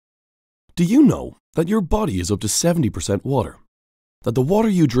Do you know that your body is up to 70% water? That the water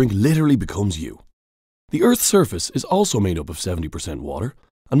you drink literally becomes you? The Earth's surface is also made up of 70% water,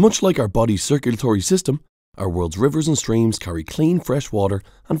 and much like our body's circulatory system, our world's rivers and streams carry clean, fresh water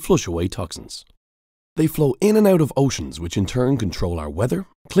and flush away toxins. They flow in and out of oceans, which in turn control our weather,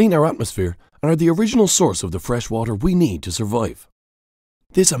 clean our atmosphere, and are the original source of the fresh water we need to survive.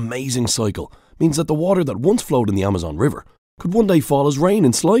 This amazing cycle means that the water that once flowed in the Amazon River could one day fall as rain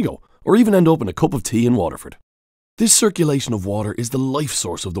in Sligo, or even end up in a cup of tea in Waterford. This circulation of water is the life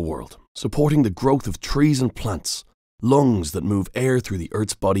source of the world, supporting the growth of trees and plants, lungs that move air through the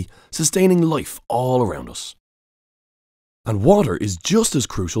Earth's body, sustaining life all around us. And water is just as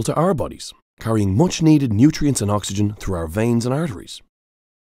crucial to our bodies, carrying much needed nutrients and oxygen through our veins and arteries.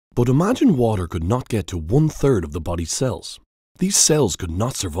 But imagine water could not get to 1/3 of the body's cells. These cells could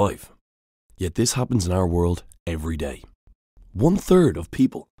not survive. Yet this happens in our world every day. 1/3 of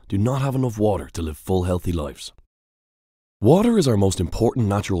people do not have enough water to live full, healthy lives. Water is our most important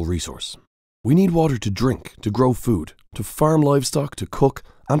natural resource. We need water to drink, to grow food, to farm livestock, to cook,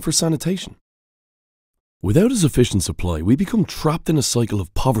 and for sanitation. Without a sufficient supply, we become trapped in a cycle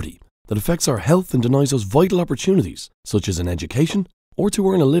of poverty that affects our health and denies us vital opportunities, such as an education or to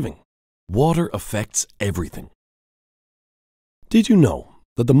earn a living. Water affects everything. Did you know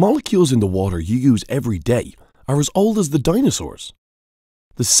that the molecules in the water you use every day are as old as the dinosaurs?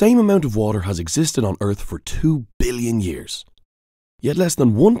 The same amount of water has existed on Earth for 2 billion years. Yet less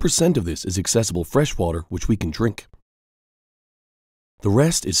than 1% of this is accessible fresh water which we can drink. The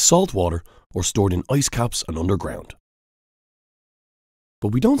rest is salt water or stored in ice caps and underground.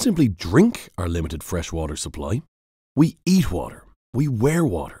 But we don't simply drink our limited fresh water supply. We eat water, we wear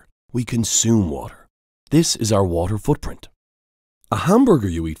water, we consume water. This is our water footprint. A hamburger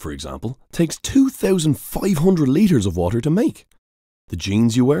you eat, for example, takes 2,500 litres of water to make. The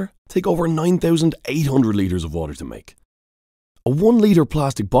jeans you wear take over 9,800 litres of water to make. A 1 litre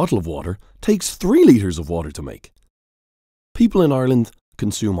plastic bottle of water takes 3 litres of water to make. People in Ireland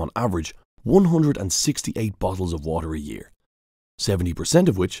consume on average 168 bottles of water a year, 70%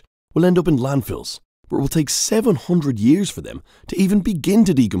 of which will end up in landfills, where it will take 700 years for them to even begin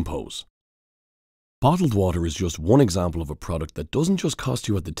to decompose. Bottled water is just one example of a product that doesn't just cost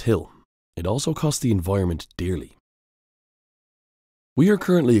you at the till, it also costs the environment dearly. We are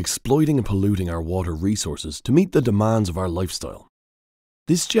currently exploiting and polluting our water resources to meet the demands of our lifestyle.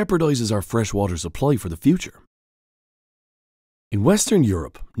 This jeopardizes our freshwater supply for the future. In Western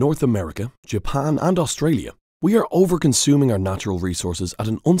Europe, North America, Japan and Australia, we are over-consuming our natural resources at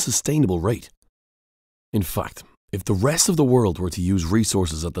an unsustainable rate. In fact, if the rest of the world were to use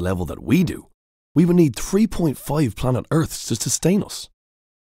resources at the level that we do, we would need 3.5 planet Earths to sustain us.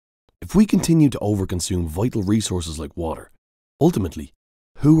 If we continue to overconsume vital resources like water, ultimately,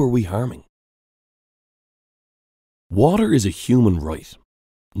 who are we harming? Water is a human right.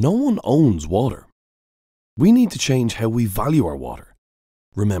 No one owns water. We need to change how we value our water.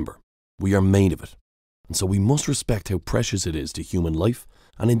 Remember, we are made of it, and so we must respect how precious it is to human life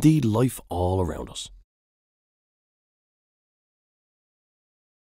and indeed life all around us.